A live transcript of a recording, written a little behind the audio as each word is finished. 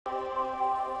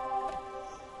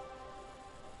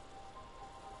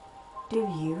Do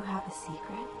you have a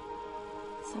secret?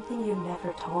 Something you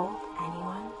never told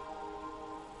anyone?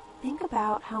 Think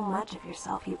about how much of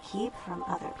yourself you keep from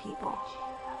other people.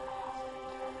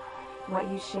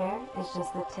 What you share is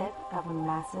just the tip of a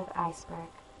massive iceberg,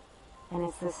 and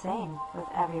it's the same with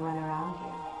everyone around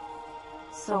you.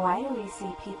 So why do we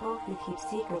see people who keep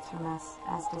secrets from us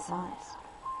as dishonest,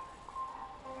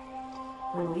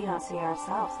 when we don't see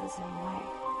ourselves the same way?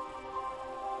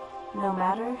 No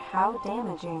matter how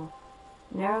damaging,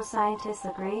 neuroscientists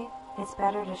agree it's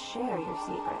better to share your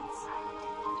secrets.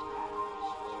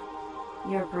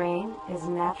 Your brain is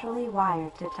naturally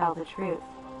wired to tell the truth.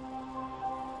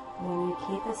 When you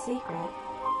keep a secret,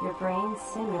 your brain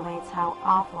simulates how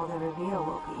awful the reveal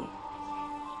will be,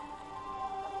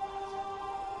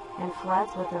 and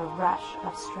floods with a rush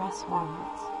of stress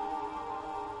hormones.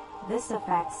 This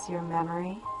affects your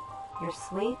memory, your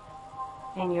sleep,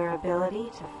 and your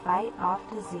ability to fight off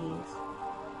disease.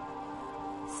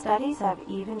 Studies have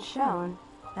even shown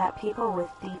that people with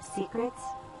deep secrets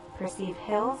perceive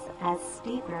hills as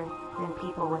steeper than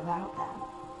people without them.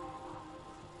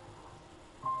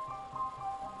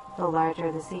 The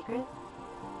larger the secret,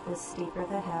 the steeper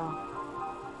the hill.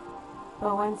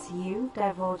 But once you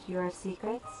divulge your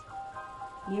secrets,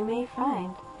 you may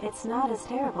find it's not as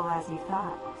terrible as you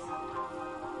thought.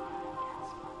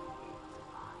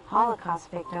 Holocaust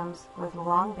victims with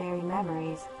long-buried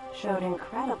memories showed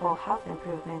incredible health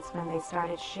improvements when they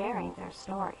started sharing their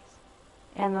stories.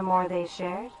 And the more they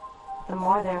shared, the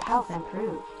more their health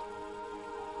improved.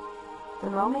 The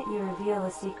moment you reveal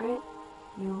a secret,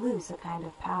 you lose a kind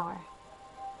of power.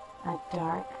 A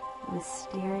dark,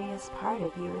 mysterious part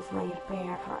of you is laid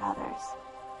bare for others,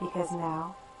 because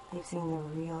now they've seen the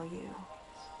real you.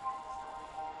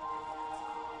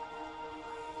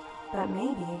 But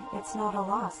maybe it's not a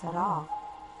loss at all.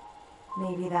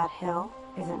 Maybe that hill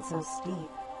isn't so steep.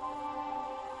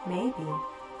 Maybe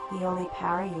the only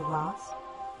power you lost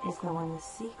is the one the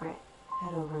secret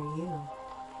had over you.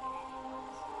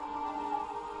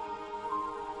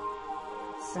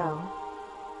 So,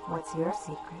 what's your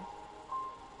secret?